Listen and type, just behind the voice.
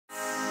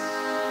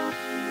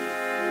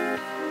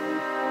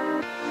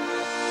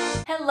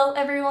Hello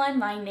everyone,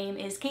 my name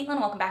is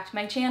Caitlin, welcome back to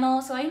my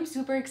channel. So I am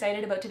super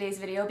excited about today's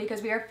video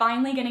because we are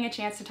finally getting a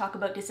chance to talk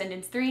about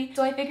Descendants 3.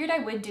 So I figured I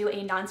would do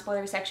a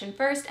non-spoiler section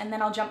first and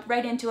then I'll jump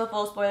right into a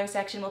full spoiler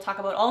section. We'll talk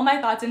about all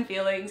my thoughts and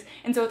feelings.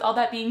 And so with all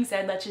that being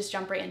said, let's just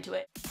jump right into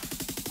it.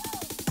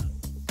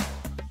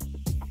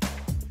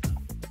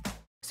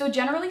 So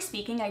generally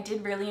speaking, I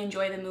did really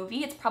enjoy the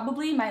movie. It's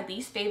probably my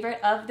least favorite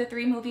of the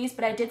three movies,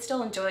 but I did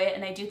still enjoy it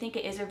and I do think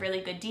it is a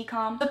really good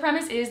decom. The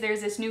premise is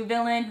there's this new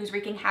villain who's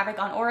wreaking havoc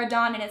on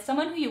Auradon, and it's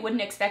someone who you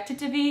wouldn't expect it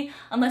to be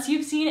unless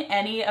you've seen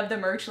any of the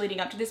merch leading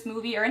up to this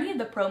movie or any of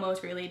the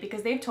promos really,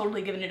 because they've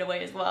totally given it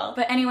away as well.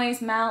 But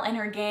anyways, Mal and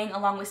her gang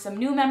along with some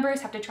new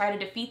members have to try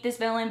to defeat this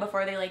villain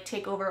before they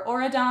take over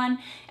Auradon.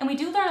 And we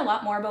do learn a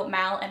lot more about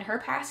Mal and her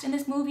past in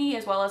this movie,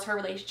 as well as her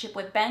relationship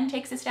with Ben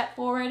takes a step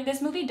forward.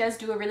 This movie does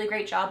do a really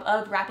great job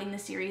of wrapping the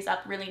series up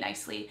really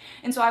nicely.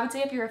 And so I would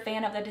say if you're a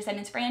fan of the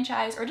Descendants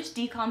franchise or just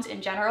decoms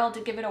in general, to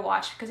give it a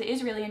watch because it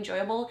is really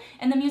enjoyable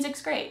and the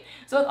music's great.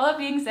 So with all that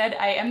being said,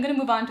 I am going to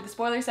move on to the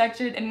spoiler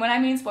section, and when I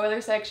mean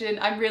spoiler section,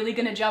 I'm really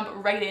going to jump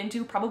right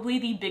into probably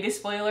the biggest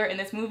spoiler in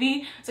this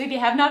movie. So if you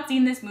have not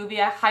seen this movie,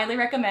 I highly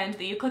recommend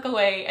that you click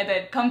away and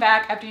then come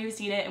back after you've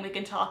seen it and we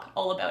can talk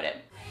all about it.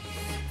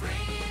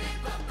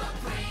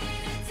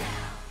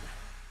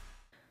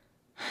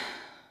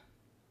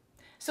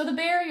 So the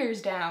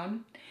barrier's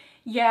down.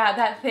 Yeah,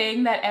 that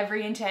thing that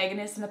every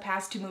antagonist in the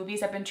past two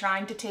movies have been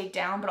trying to take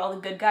down, but all the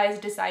good guys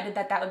decided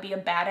that that would be a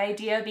bad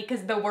idea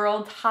because the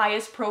world's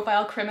highest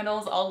profile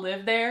criminals all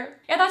live there.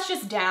 Yeah, that's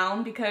just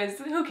down because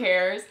who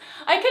cares?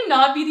 I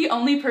cannot be the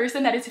only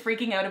person that is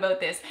freaking out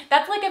about this.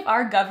 That's like if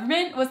our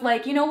government was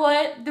like, you know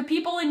what? The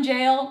people in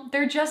jail,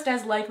 they're just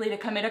as likely to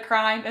commit a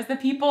crime as the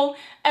people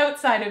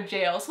outside of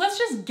jail. So let's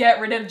just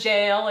get rid of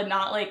jail and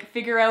not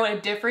figure out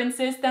a different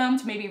system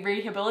to maybe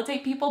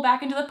rehabilitate people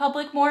back into the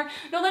public more.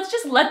 No, let's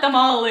just let them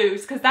all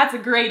loose because that's a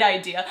great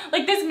idea.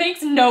 This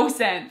makes no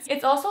sense.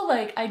 It's also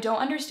I don't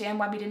understand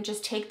why we didn't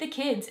just take the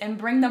kids and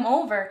bring them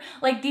over.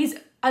 These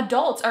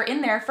adults are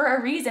in there for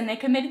a reason. They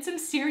committed some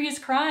serious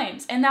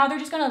crimes and now they're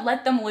just gonna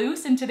let them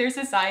loose into their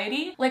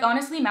society.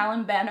 Honestly, Mal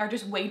and Ben are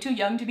just way too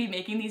young to be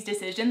making these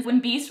decisions. When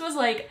Beast was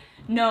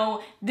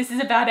no, this is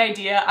a bad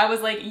idea, I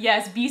was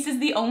yes, Beast is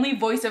the only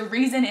voice of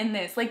reason in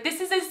this. This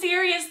is a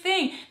serious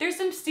thing. There's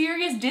some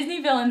serious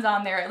Disney villains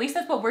on there. At least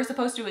that's what we're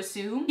supposed to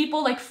assume.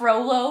 People like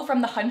Frollo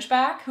from The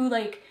Hunchback who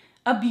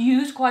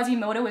abused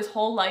Quasimodo his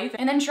whole life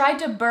and then tried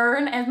to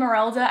burn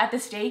Esmeralda at the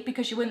stake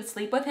because she wouldn't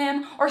sleep with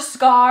him. Or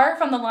Scar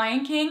from The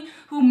Lion King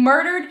who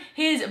murdered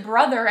his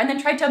brother and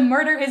then tried to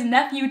murder his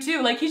nephew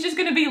too. He's just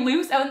gonna be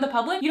loose out in the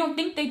public? You don't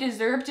think they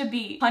deserve to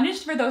be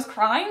punished for those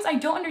crimes? I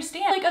don't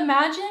understand.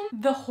 Imagine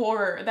the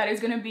horror that is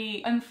gonna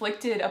be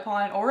inflicted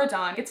upon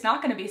Auradon. It's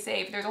not gonna be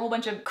safe. There's a whole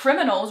bunch of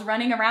criminals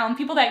running around.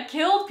 People that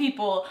killed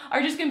people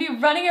are just gonna be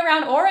running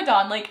around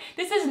Auradon.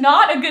 This is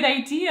not a good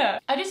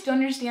idea. I just don't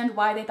understand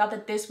why they thought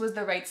that this was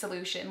the right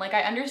solution.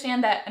 I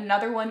understand that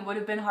another one would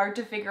have been hard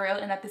to figure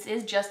out and that this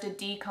is just a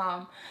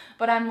decom,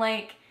 but I'm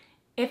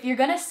if you're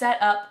gonna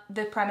set up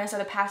the premise of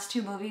the past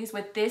two movies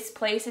with this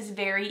place is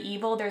very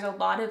evil, there's a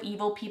lot of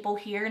evil people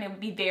here and it would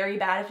be very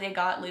bad if they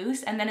got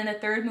loose, and then in the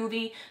third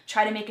movie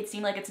try to make it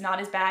seem like it's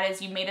not as bad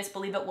as you made us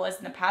believe it was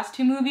in the past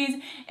two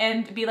movies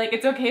and be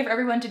it's okay for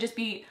everyone to just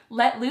be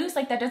let loose,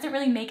 that doesn't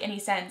really make any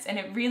sense and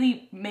it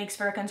really makes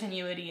for a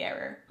continuity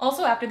error.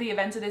 Also, after the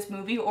events of this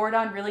movie,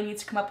 Auradon really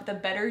needs to come up with a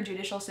better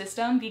judicial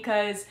system,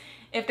 because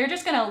if they're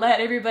just gonna let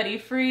everybody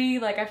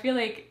free, I feel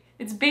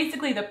it's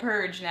basically the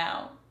purge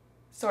now.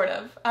 Sort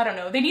of. I don't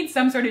know. They need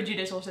some sort of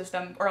judicial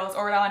system or else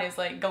Auradon is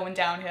going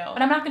downhill.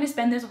 But I'm not going to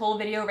spend this whole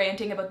video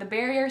ranting about the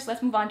barrier, so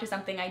let's move on to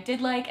something I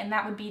did like, and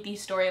that would be the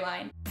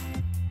storyline.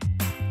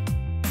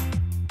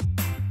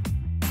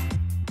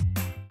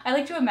 I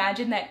like to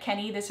imagine that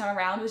Kenny this time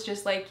around was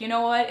just you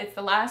know what, it's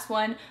the last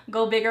one,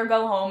 go big or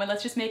go home, and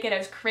let's just make it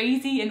as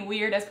crazy and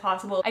weird as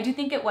possible. I do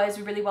think it was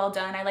really well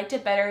done. I liked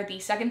it better the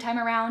second time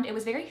around. It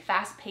was very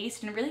fast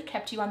paced and really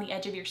kept you on the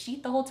edge of your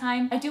seat the whole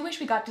time. I do wish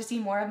we got to see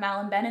more of Mal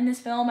and Ben in this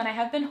film, and I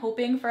have been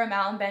hoping for a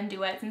Mal and Ben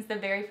duet since the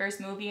very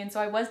first movie, and so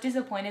I was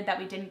disappointed that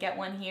we didn't get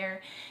one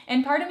here.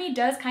 And part of me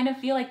does kind of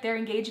feel their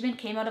engagement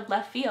came out of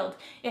left field.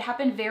 It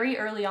happened very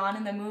early on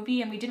in the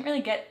movie and we didn't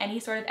really get any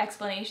sort of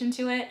explanation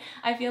to it.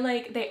 I feel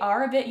they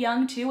are a bit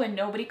young too and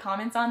nobody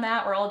comments on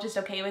that. We're all just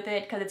okay with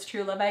it because it's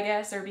true love, I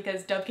guess, or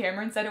because Dove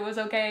Cameron said it was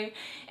okay.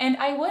 And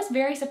I was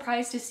very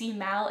surprised to see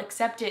Mal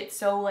accept it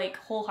so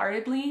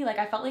wholeheartedly.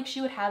 I felt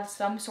she would have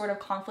some sort of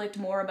conflict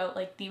more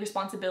about the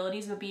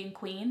responsibilities of being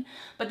queen.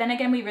 But then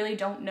again, we really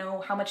don't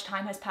know how much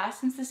time has passed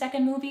since the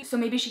second movie, so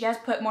maybe she has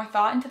put more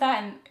thought into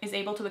that and is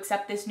able to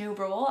accept this new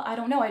role. I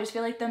don't know. I just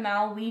feel the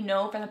Mal we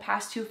know from the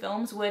past two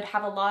films would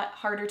have a lot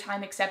harder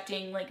time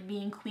accepting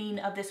being queen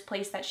of this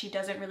place that she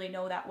doesn't really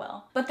know that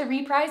well. But the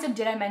reprise of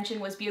Did I Mention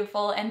was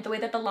beautiful, and the way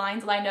that the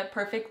lines lined up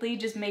perfectly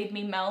just made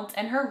me melt,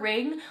 and her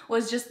ring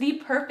was just the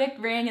perfect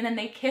ring, and then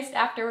they kissed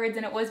afterwards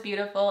and it was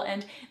beautiful,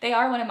 and they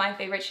are one of my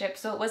favorite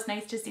ships, so it was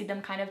nice to see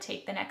them kind of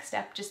take the next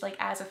step just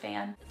as a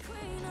fan.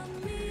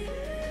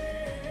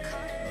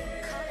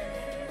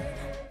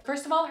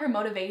 First of all, her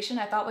motivation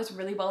I thought was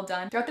really well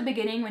done. Throughout the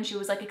beginning when she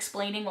was like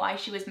explaining why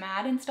she was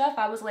mad and stuff,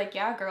 I was like,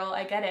 yeah girl,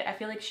 I get it. I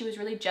feel like she was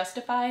really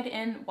justified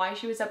in why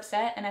she was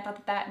upset, and I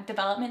thought that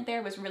development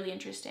there was really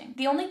interesting.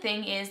 The only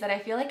thing is that I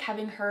feel like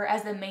having her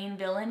as the main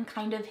villain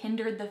kind of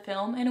hindered the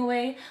film in a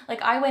way.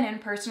 Like I went in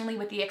personally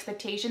with the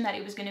expectation that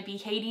it was going to be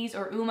Hades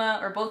or Uma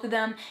or both of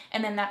them,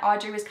 and then that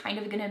Audrey was kind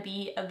of going to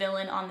be a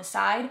villain on the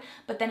side,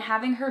 but then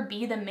having her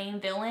be the main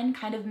villain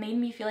kind of made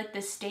me feel like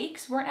the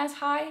stakes weren't as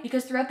high,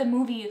 because throughout the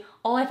movie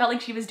all I felt like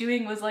she was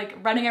doing was like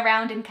running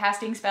around and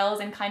casting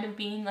spells and kind of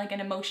being like an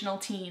emotional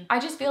teen. I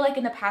just feel like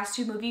in the past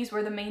two movies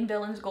where the main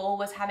villain's goal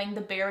was having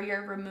the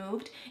barrier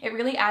removed, it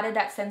really added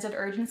that sense of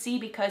urgency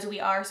because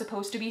we are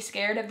supposed to be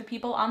scared of the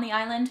people on the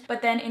island,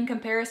 but then in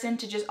comparison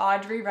to just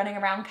Audrey running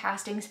around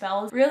casting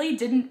spells, really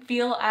didn't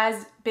feel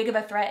as big of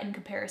a threat in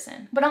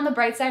comparison. But on the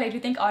bright side, I do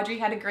think Audrey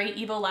had a great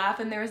evil laugh,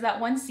 and there was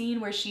that one scene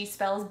where she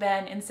spells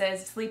Ben and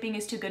says sleeping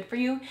is too good for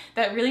you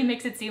that really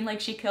makes it seem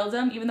like she killed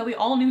him, even though we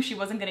all knew she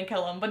wasn't gonna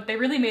kill him, but they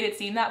really made it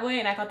seem that way,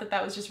 and I thought that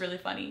that was just really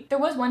funny. There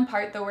was one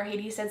part though where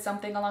Hades said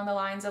something along the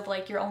lines of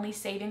like, you're only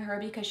saving her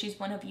because she's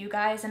one of you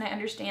guys, and I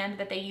understand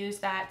that they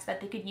used that so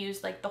that they could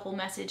use like the whole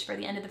message for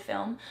the end of the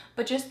film,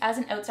 but just as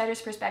an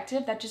outsider's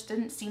perspective, that just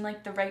didn't seem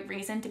like the right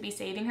reason to be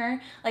saving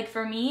her. Like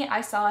for me,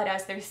 I saw it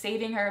as they're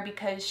saving her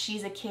because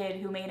she's a kid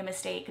who made a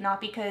mistake, not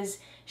because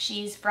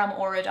she's from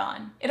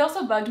Oradon. It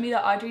also bugged me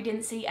that Audrey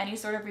didn't see any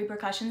sort of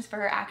repercussions for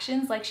her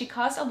actions. Like she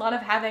caused a lot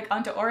of havoc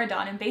onto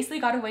Oradon and basically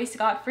got away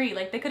scot-free.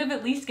 Like they could have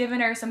at least given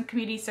her some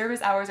community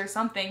service hours or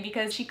something,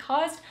 because she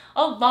caused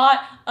a lot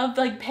of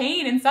like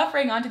pain and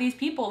suffering onto these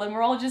people and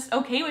we're all just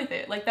okay with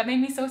it. Like that made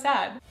me so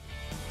sad.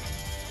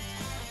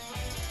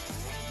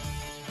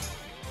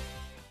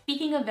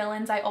 Speaking of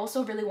villains, I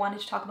also really wanted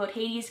to talk about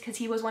Hades because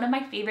he was one of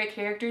my favorite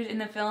characters in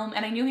the film,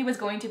 and I knew he was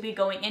going to be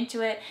going into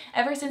it.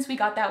 Ever since we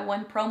got that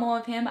one promo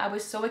of him, I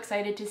was so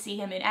excited to see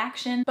him in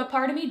action. But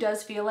part of me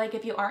does feel like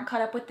if you aren't caught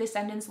up with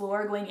Descendants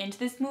lore going into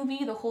this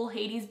movie, the whole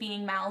Hades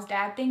being Mal's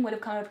dad thing would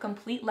have come out of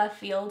complete left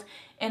field,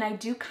 and I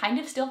do kind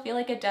of still feel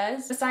like it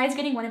does. Besides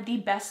getting one of the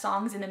best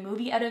songs in the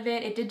movie out of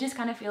it, it did just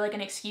kind of feel like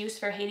an excuse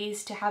for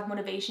Hades to have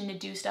motivation to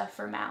do stuff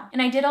for Mal.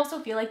 And I did also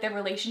feel like their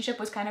relationship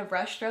was kind of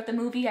rushed throughout the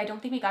movie. I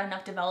don't think we got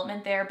enough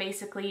development there.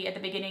 Basically, at the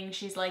beginning,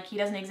 she's like, he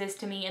doesn't exist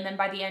to me, and then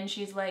by the end,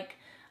 she's like,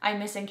 I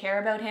miss and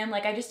care about him.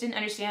 Like, I just didn't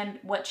understand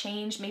what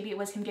changed. Maybe it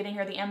was him getting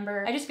her the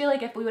ember. I just feel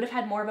like if we would have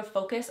had more of a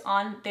focus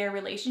on their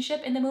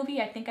relationship in the movie,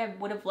 I think I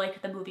would have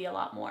liked the movie a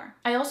lot more.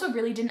 I also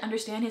really didn't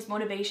understand his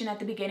motivation at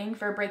the beginning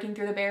for breaking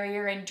through the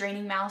barrier and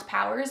draining Mal's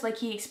powers. Like,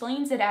 he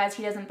explains it as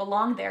he doesn't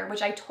belong there,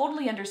 which I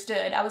totally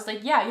understood. I was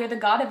like, yeah, you're the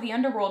god of the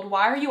underworld.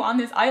 Why are you on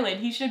this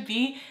island? He should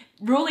be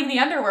ruling the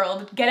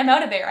underworld. Get him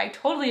out of there. I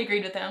totally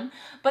agreed with him.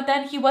 But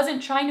then he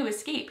wasn't trying to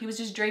escape. He was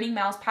just draining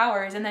Mal's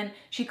powers, and then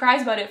she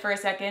cries about it for a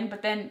second,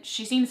 but then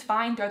she seems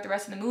fine throughout the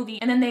rest of the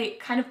movie, and then they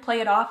kind of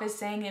play it off as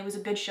saying it was a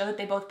good show that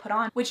they both put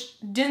on, which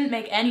didn't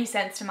make any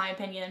sense to my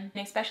opinion.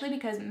 And especially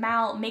because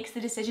Mal makes the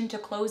decision to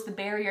close the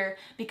barrier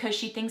because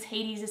she thinks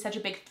Hades is such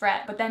a big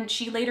threat, but then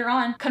she later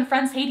on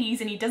confronts Hades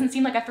and he doesn't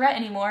seem like a threat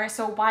anymore,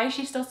 so why is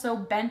she still so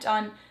bent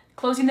on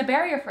closing the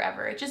barrier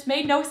forever? It just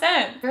made no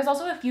sense. There's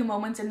also a few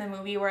moments in the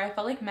movie where I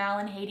felt like Mal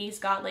and Hades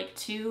got like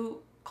too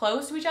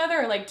close to each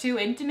other, or like too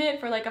intimate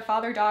for like a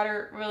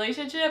father-daughter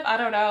relationship. I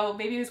don't know,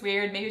 maybe it was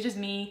weird, maybe it was just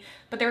me,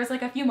 but there was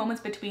like a few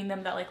moments between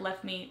them that like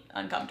left me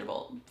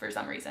uncomfortable for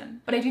some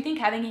reason. But I do think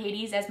having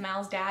Hades as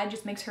Mal's dad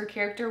just makes her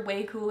character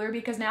way cooler,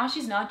 because now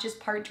she's not just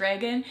part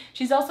dragon,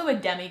 she's also a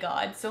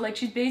demigod. So like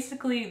she's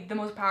basically the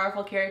most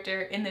powerful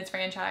character in this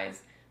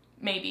franchise.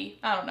 Maybe,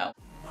 I don't know.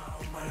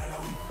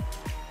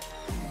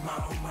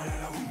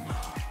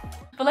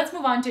 But let's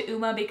move on to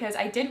Uma, because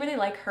I did really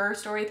like her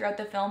story throughout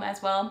the film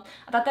as well.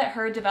 I thought that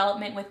her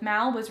development with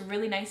Mal was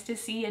really nice to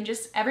see, and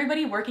just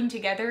everybody working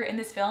together in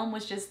this film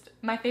was just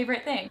my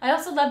favorite thing. I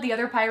also love the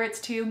other pirates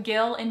too.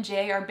 Gil and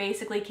Jay are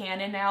basically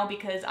canon now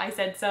because I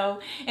said so,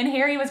 and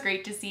Harry was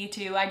great to see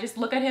too. I just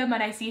look at him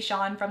and I see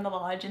Sean from the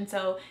lodge, and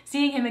so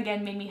seeing him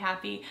again made me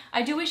happy.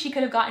 I do wish he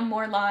could have gotten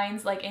more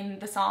lines like in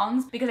the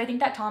songs, because I think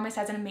that Thomas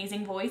has an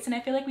amazing voice, and I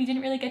feel like we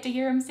didn't really get to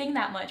hear him sing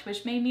that much,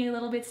 which made me a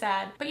little bit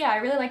sad. But yeah, I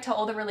really liked how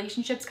all the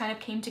relationships kind of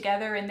came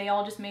together and they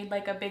all just made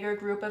like a bigger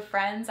group of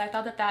friends. I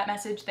thought that that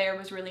message there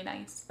was really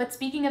nice. But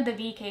speaking of the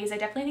VKs, I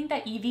definitely think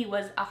that Evie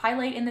was a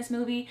highlight in this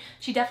movie.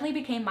 She definitely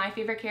became my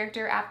favorite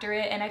character after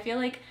it, and I feel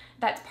like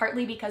that's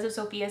partly because of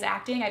Sophia's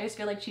acting. I just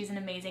feel like she's an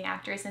amazing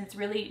actress, and it's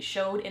really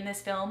showed in this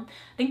film.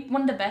 I think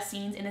one of the best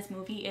scenes in this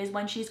movie is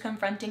when she's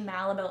confronting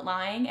Mal about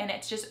lying, and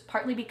it's just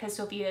partly because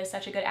Sophia is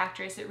such a good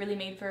actress. It really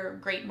made for a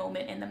great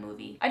moment in the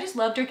movie. I just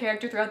loved her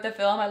character throughout the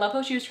film. I love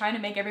how she was trying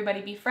to make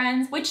everybody be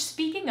friends, which,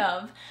 speaking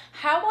of,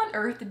 how on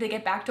earth did they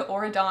get back to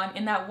Oradon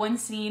in that one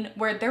scene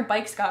where their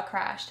bikes got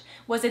crashed?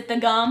 Was it the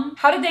gum?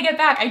 How did they get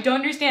back? I don't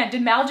understand.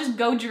 Did Mal just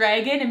go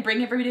dragon and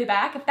bring everybody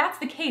back? If that's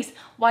the case,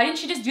 why didn't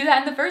she just do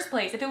that in the first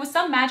place? If it was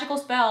some magical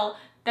spell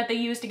that they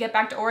used to get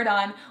back to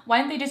Oradon, why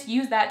didn't they just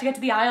use that to get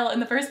to the Isle in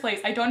the first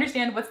place? I don't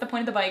understand. What's the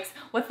point of the bikes?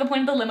 What's the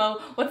point of the limo?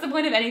 What's the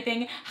point of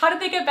anything? How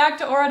did they get back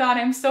to Oradon?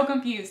 I'm so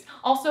confused.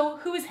 Also,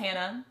 who is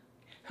Hannah?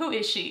 Who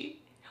is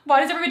she?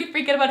 Why does everybody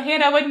freak out about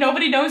Hannah when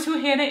nobody knows who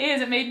Hannah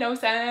is? It made no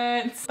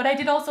sense. But I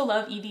did also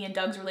love Evie and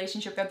Doug's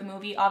relationship throughout the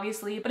movie,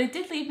 obviously, but it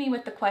did leave me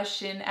with the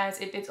question as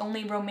if it's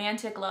only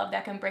romantic love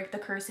that can break the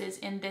curses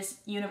in this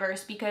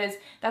universe, because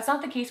that's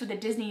not the case with the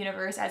Disney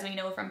universe as we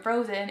know from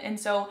Frozen. And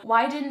so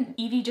why didn't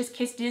Evie just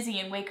kiss Dizzy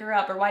and wake her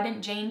up? Or why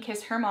didn't Jane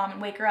kiss her mom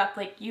and wake her up?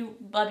 Like, you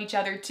love each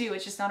other too.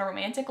 It's just not a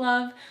romantic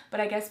love. But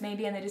I guess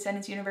maybe in the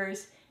Descendants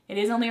universe, it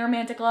is only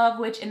romantic love,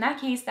 which in that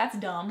case, that's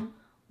dumb.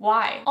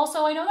 Why?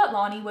 Also, I know that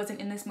Lonnie wasn't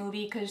in this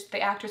movie because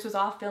the actress was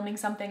off filming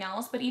something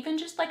else, but even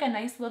just like a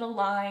nice little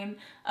line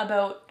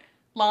about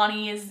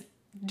Lonnie is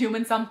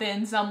doing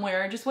something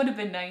somewhere just would have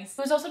been nice.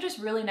 It was also just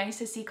really nice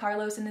to see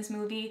Carlos in this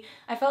movie.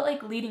 I felt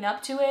like leading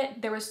up to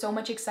it, there was so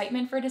much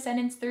excitement for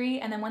Descendants 3,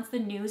 and then once the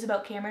news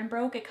about Cameron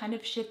broke, it kind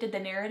of shifted the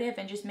narrative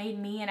and just made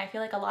me, and I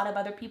feel like a lot of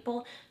other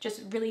people,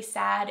 just really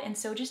sad. And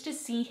so just to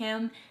see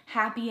him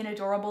happy and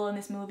adorable in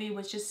this movie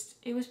was just,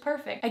 it was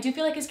perfect. I do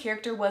feel like his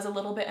character was a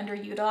little bit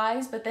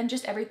underutilized, but then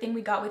just everything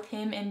we got with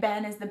him and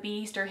Ben as the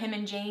Beast, or him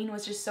and Jane,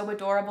 was just so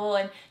adorable.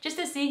 And just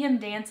to see him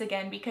dance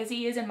again, because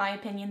he is, in my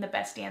opinion, the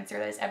best dancer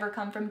that has ever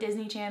come from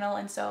Disney Channel.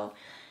 And so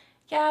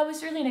yeah, it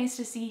was really nice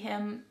to see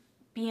him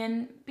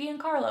being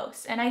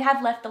Carlos. And I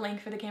have left the link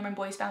for the Cameron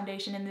Boyce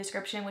Foundation in the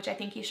description, which I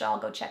think you should all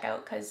go check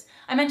out because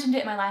I mentioned it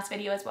in my last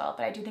video as well,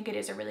 but I do think it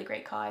is a really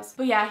great cause.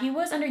 But yeah, he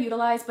was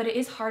underutilized, but it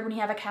is hard when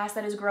you have a cast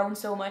that has grown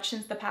so much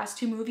since the past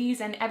 2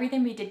 movies, and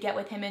everything we did get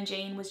with him and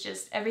Jane was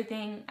just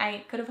everything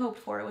I could have hoped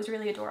for. It was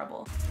really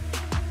adorable.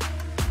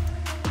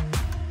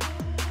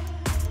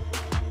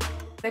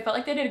 I felt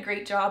like they did a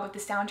great job with the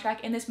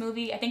soundtrack in this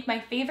movie. I think my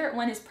favorite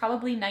one is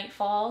probably Night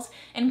Falls,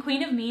 and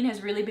Queen of Mean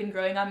has really been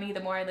growing on me the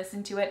more I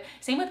listen to it.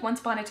 Same with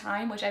Once Upon a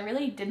Time, which I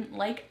really didn't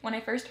like when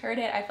I first heard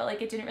it. I felt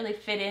like it didn't really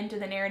fit into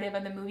the narrative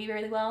of the movie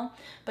really well.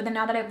 But then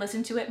now that I've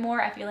listened to it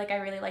more, I feel like I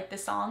really like the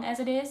song as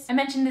it is. I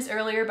mentioned this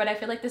earlier, but I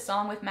feel like the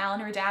song with Mal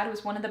and her dad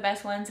was one of the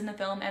best ones in the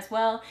film as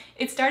well.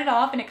 It started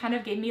off and it kind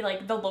of gave me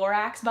like the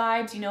Lorax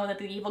vibes, you know, that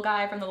the evil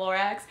guy from the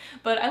Lorax,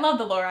 but I love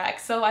the Lorax,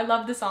 so I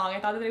loved the song.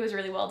 I thought that it was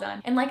really well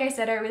done. And like I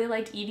said, I really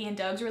liked Evie and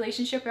Doug's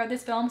relationship throughout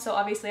this film, so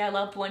obviously I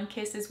loved One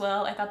Kiss as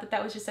well. I thought that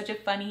that was just such a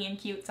funny and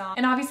cute song.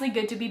 And obviously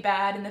Good to Be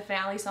Bad and the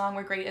finale song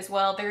were great as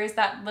well. There is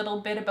that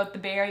little bit about the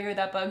barrier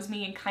that bugs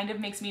me and kind of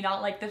makes me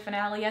not like the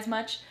finale as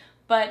much,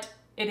 but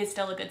it is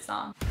still a good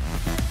song.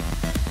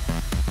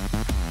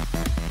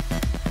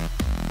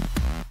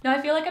 Now,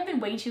 I feel like I've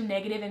been way too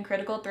negative and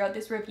critical throughout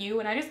this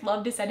review, and I just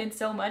love Descendants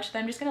so much that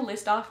I'm just gonna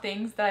list off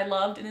things that I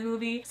loved in the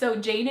movie. So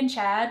Jane and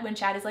Chad, when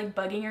Chad is like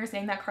bugging her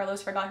saying that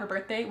Carlos forgot her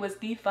birthday, was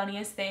the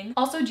funniest thing.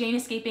 Also, Jane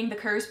escaping the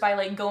curse by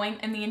like going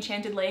in the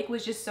Enchanted Lake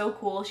was just so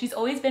cool. She's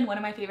always been one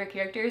of my favorite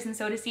characters, and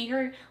so to see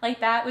her like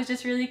that was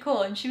just really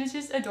cool, and she was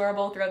just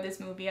adorable throughout this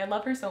movie. I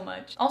love her so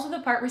much. Also, the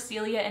part where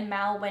Celia and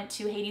Mal went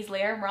to Hades'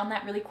 lair and were on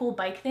that really cool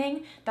bike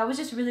thing, that was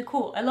just really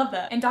cool. I love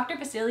that. And Dr.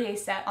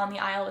 Facilier's set on the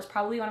Isle was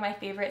probably one of my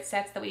favorite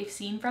sets that we've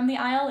seen from the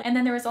Isle. And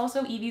then there was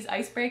also Evie's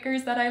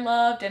icebreakers that I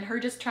loved, and her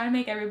just trying to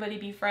make everybody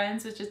be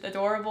friends was just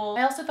adorable.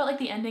 I also felt like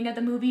the ending of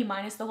the movie,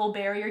 minus the whole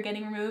barrier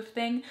getting removed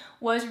thing,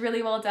 was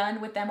really well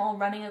done with them all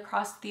running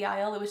across the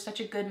Isle. It was such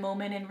a good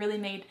moment and really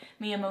made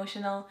me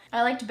emotional.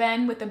 I liked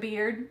Ben with the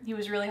beard. He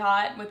was really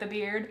hot with the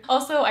beard.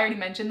 Also, I already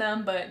mentioned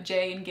them, but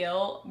Jay and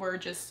Gil were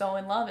just so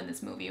in love in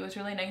this movie. It was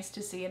really nice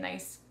to see a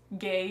nice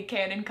gay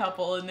canon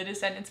couple in the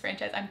Descendants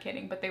franchise. I'm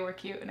kidding, but they were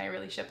cute and I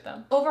really shipped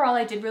them. Overall,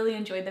 I did really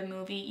enjoy the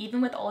movie. Even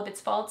with all of its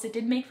faults, it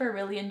did make for a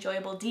really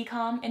enjoyable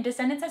decom, and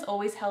Descendants has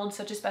always held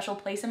such a special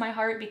place in my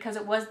heart because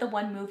it was the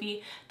one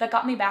movie that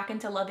got me back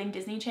into loving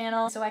Disney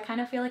Channel. So I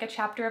kind of feel like a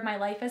chapter of my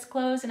life has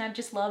closed, and I've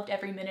just loved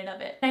every minute of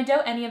it. And I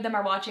doubt any of them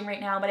are watching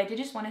right now, but I did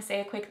just want to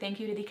say a quick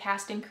thank you to the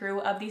cast and crew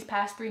of these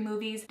past 3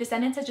 movies.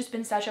 Descendants has just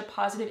been such a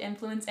positive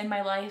influence in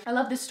my life. I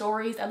love the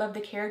stories, I love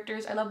the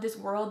characters, I love this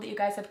world that you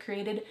guys have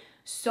created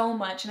so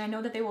much, and I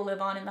know that they will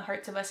live on in the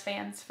hearts of us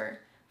fans for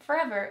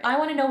forever. I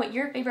want to know what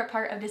your favorite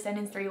part of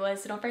Descendants 3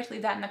 was, so don't forget to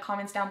leave that in the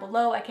comments down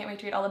below. I can't wait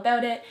to read all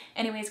about it.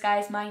 Anyways,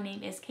 guys, my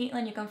name is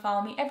Caitlin. You can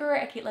follow me everywhere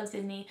at Kate Loves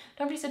Disney.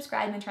 Don't forget to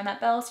subscribe and turn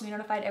that bell so you're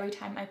notified every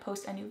time I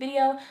post a new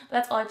video. But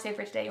that's all I have to say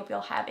for today. Hope you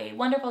all have a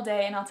wonderful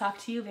day, and I'll talk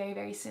to you very,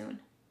 very soon.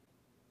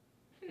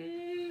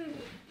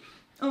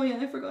 Oh yeah,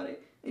 I forgot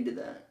it. I did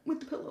that with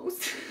the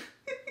pillows.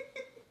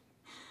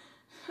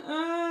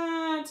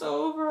 It's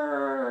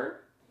over.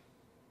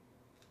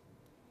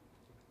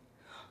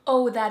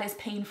 Oh, that is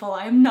painful.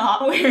 I am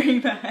not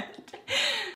wearing that.